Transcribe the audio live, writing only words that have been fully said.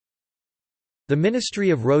The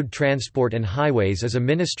Ministry of Road Transport and Highways is a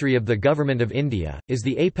ministry of the Government of India, is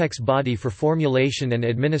the apex body for formulation and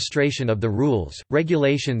administration of the rules,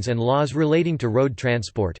 regulations and laws relating to road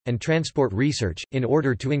transport, and transport research, in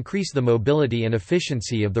order to increase the mobility and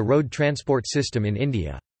efficiency of the road transport system in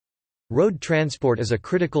India. Road transport is a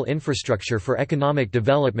critical infrastructure for economic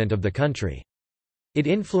development of the country. It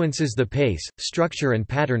influences the pace, structure and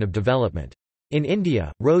pattern of development. In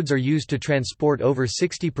India, roads are used to transport over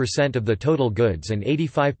 60% of the total goods and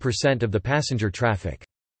 85% of the passenger traffic.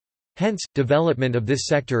 Hence, development of this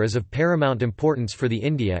sector is of paramount importance for the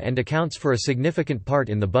India and accounts for a significant part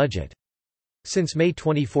in the budget. Since May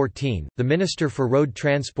 2014, the Minister for Road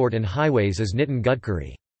Transport and Highways is Nitin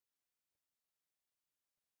Gadkari.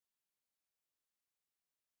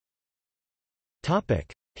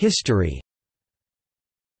 History.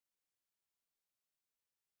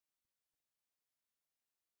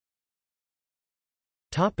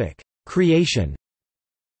 Creation.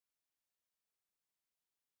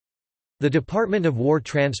 The Department of War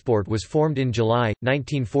Transport was formed in July,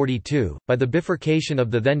 1942, by the bifurcation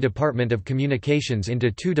of the then Department of Communications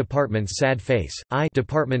into two departments sad face, I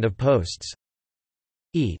Department of Posts,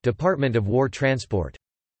 E Department of War Transport.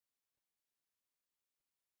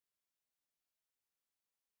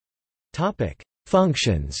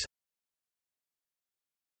 Functions.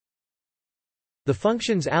 The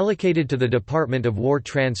functions allocated to the Department of War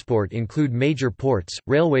Transport include major ports,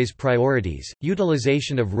 railways priorities,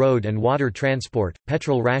 utilization of road and water transport,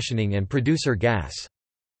 petrol rationing and producer gas.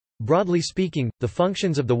 Broadly speaking, the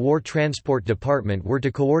functions of the War Transport Department were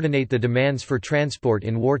to coordinate the demands for transport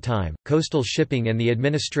in wartime, coastal shipping and the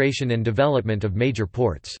administration and development of major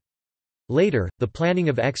ports. Later, the planning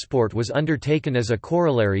of export was undertaken as a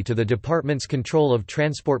corollary to the department's control of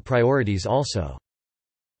transport priorities also.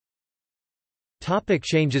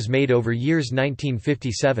 Changes made over years.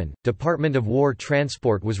 1957, Department of War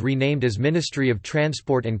Transport was renamed as Ministry of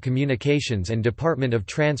Transport and Communications and Department of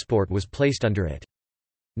Transport was placed under it.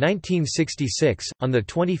 1966, on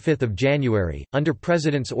 25 January, under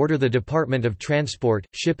President's order the Department of Transport,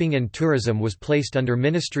 Shipping and Tourism was placed under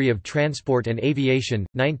Ministry of Transport and Aviation.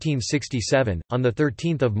 1967, on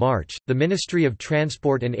 13 March, the Ministry of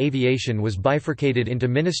Transport and Aviation was bifurcated into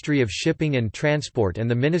Ministry of Shipping and Transport and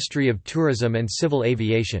the Ministry of Tourism and Civil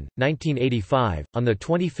Aviation. 1985, on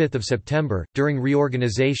 25 September, during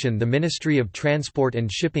reorganization the Ministry of Transport and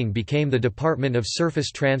Shipping became the Department of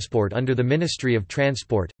Surface Transport under the Ministry of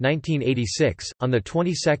Transport. 1986, on the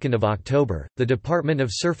 22nd of October, the Department of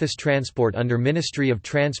Surface Transport under Ministry of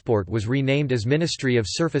Transport was renamed as Ministry of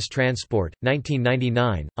Surface Transport.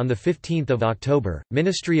 1999, on the 15th of October,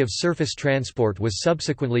 Ministry of Surface Transport was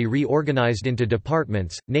subsequently reorganized into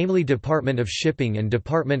departments, namely Department of Shipping and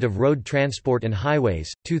Department of Road Transport and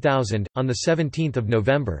Highways. 2000, on the 17th of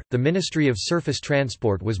November, the Ministry of Surface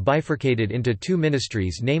Transport was bifurcated into two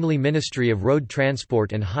ministries, namely Ministry of Road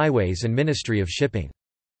Transport and Highways and Ministry of Shipping.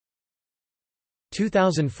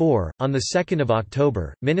 2004, on 2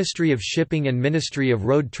 October, Ministry of Shipping and Ministry of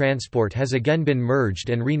Road Transport has again been merged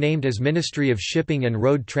and renamed as Ministry of Shipping and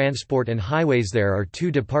Road Transport and Highways. There are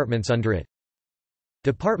two departments under it: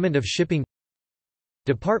 Department of Shipping,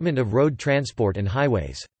 Department of Road Transport and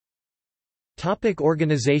Highways.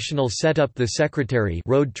 Organizational setup. The Secretary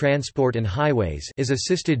Road Transport and Highways is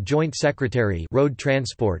Assisted Joint Secretary Road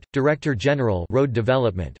Transport, Director General Road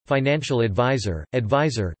Development, Financial Advisor,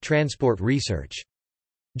 Advisor Transport Research.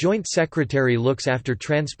 Joint Secretary looks after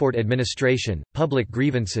transport administration, public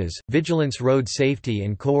grievances, vigilance, road safety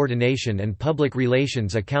and coordination, and public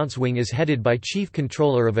relations. Accounts wing is headed by Chief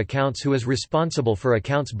Controller of Accounts who is responsible for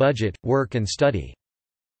accounts budget, work and study.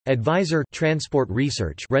 Advisor Transport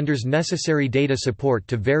Research renders necessary data support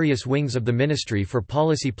to various wings of the ministry for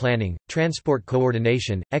policy planning, transport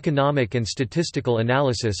coordination, economic and statistical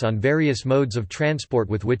analysis on various modes of transport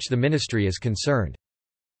with which the ministry is concerned.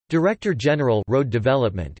 Director General Road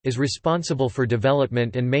Development is responsible for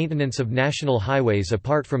development and maintenance of national highways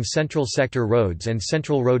apart from central sector roads and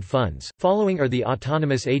central road funds. Following are the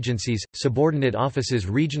autonomous agencies, subordinate offices,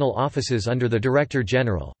 regional offices under the Director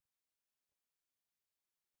General.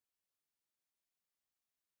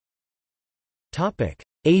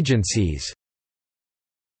 Agencies.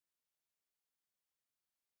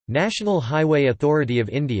 National Highway Authority of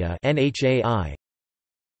India (NHAI),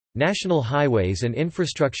 National Highways and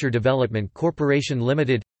Infrastructure Development Corporation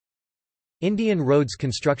Limited, Indian Roads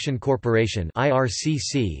Construction Corporation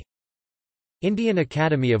 (IRCC), Indian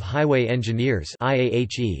Academy of Highway Engineers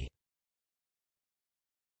 (IAHE).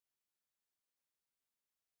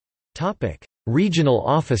 Regional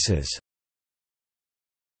offices.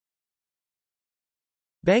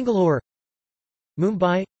 Bangalore,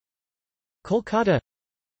 Mumbai, Kolkata,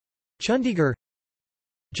 Chandigarh,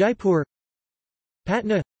 Jaipur,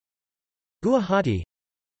 Patna, Guwahati,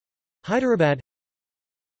 Hyderabad,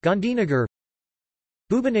 Gandhinagar,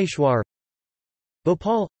 Bhubaneswar,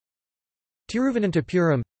 Bhopal,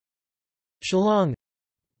 Tiruvananthapuram, Shillong.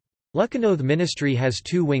 Lucknow. The ministry has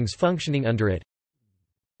two wings functioning under it: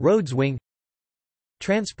 Roads Wing,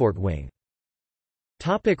 Transport Wing.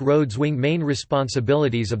 Roads Wing. Main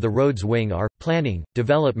responsibilities of the Roads Wing are, planning,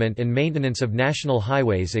 development and maintenance of national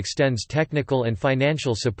highways, extends technical and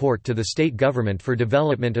financial support to the state government for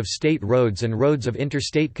development of state roads and roads of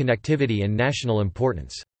interstate connectivity and national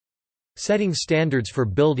importance. Setting standards for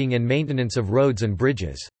building and maintenance of roads and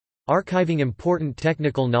bridges. Archiving important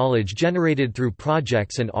technical knowledge generated through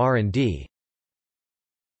projects and R&D.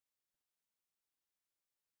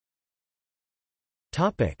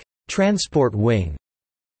 Transport Wing.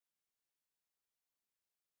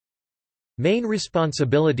 Main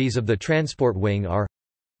responsibilities of the Transport Wing are: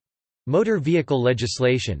 motor vehicle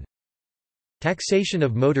legislation, taxation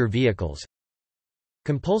of motor vehicles,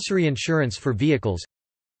 compulsory insurance for vehicles,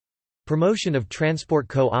 promotion of transport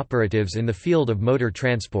cooperatives in the field of motor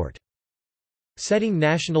transport, setting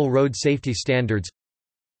national road safety standards,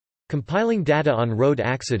 compiling data on road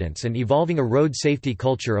accidents and evolving a road safety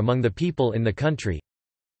culture among the people in the country,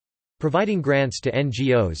 providing grants to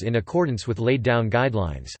NGOs in accordance with laid-down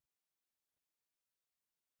guidelines.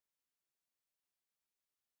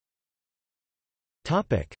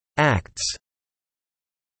 Acts.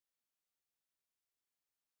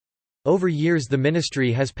 Over years the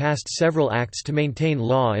ministry has passed several acts to maintain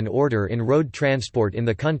law and order in road transport in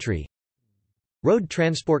the country. Road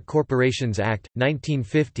Transport Corporations Act,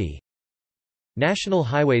 1950. National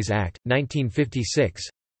Highways Act, 1956.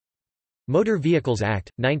 Motor Vehicles Act,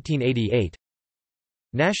 1988.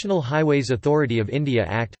 National Highways Authority of India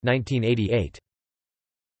Act, 1988.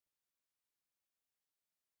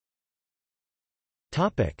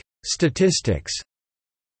 Statistics.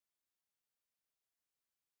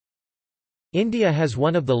 India has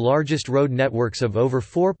one of the largest road networks of over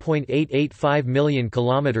 4.885 million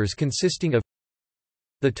kilometers, consisting of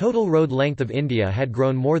the total road length of India had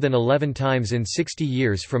grown more than 11 times in 60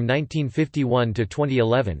 years from 1951 to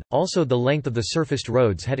 2011. Also, the length of the surfaced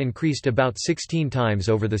roads had increased about 16 times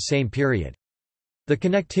over the same period. The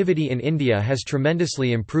connectivity in India has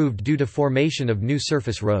tremendously improved due to formation of new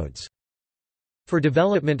surface roads. For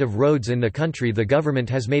development of roads in the country, the government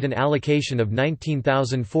has made an allocation of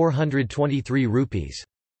 19,423 rupees.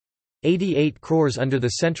 88 crores under the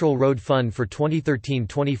Central Road Fund for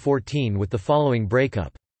 2013-2014 with the following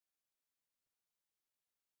breakup.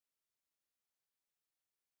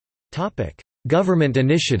 Government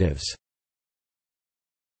initiatives.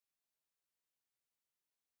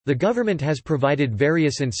 The government has provided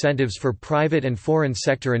various incentives for private and foreign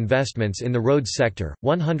sector investments in the roads sector.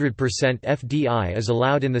 100% FDI is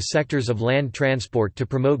allowed in the sectors of land transport to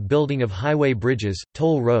promote building of highway bridges,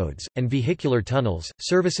 toll roads, and vehicular tunnels.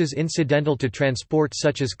 Services incidental to transport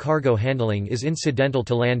such as cargo handling is incidental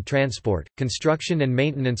to land transport. Construction and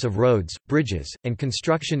maintenance of roads, bridges, and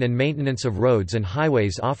construction and maintenance of roads and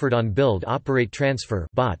highways offered on build operate transfer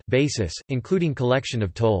basis, including collection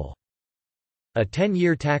of toll. A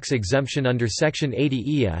 10-year tax exemption under Section 80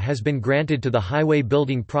 EA has been granted to the highway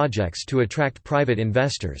building projects to attract private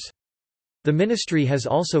investors. The ministry has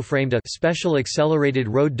also framed a special accelerated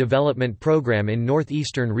road development program in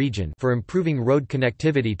northeastern region for improving road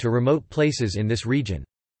connectivity to remote places in this region.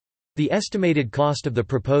 The estimated cost of the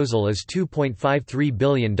proposal is $2.53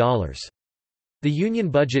 billion. The Union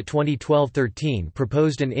Budget 2012-13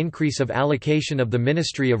 proposed an increase of allocation of the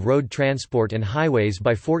Ministry of Road Transport and Highways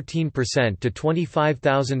by 14% to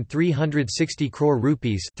 25,360 crore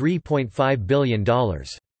rupees, $3.5 billion.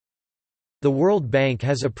 The World Bank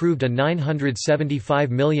has approved a $975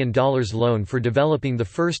 million loan for developing the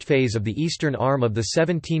first phase of the eastern arm of the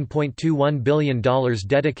 $17.21 billion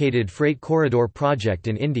dedicated freight corridor project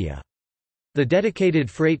in India. The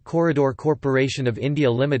Dedicated Freight Corridor Corporation of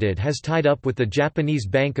India Limited has tied up with the Japanese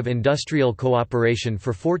Bank of Industrial Cooperation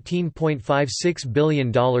for $14.56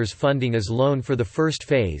 billion funding as loan for the first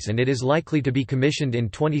phase, and it is likely to be commissioned in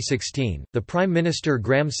 2016. The Prime Minister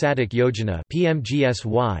Gram Sadak Yojana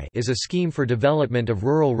 (PMGSY) is a scheme for development of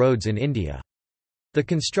rural roads in India. The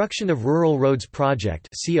Construction of Rural Roads Project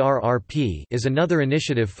 (CRRP) is another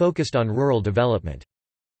initiative focused on rural development.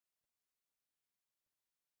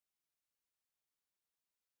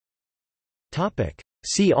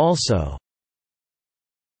 See also: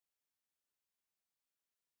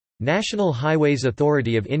 National Highways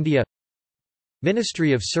Authority of India,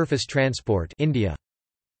 Ministry of Surface Transport India,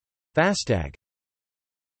 FASTag.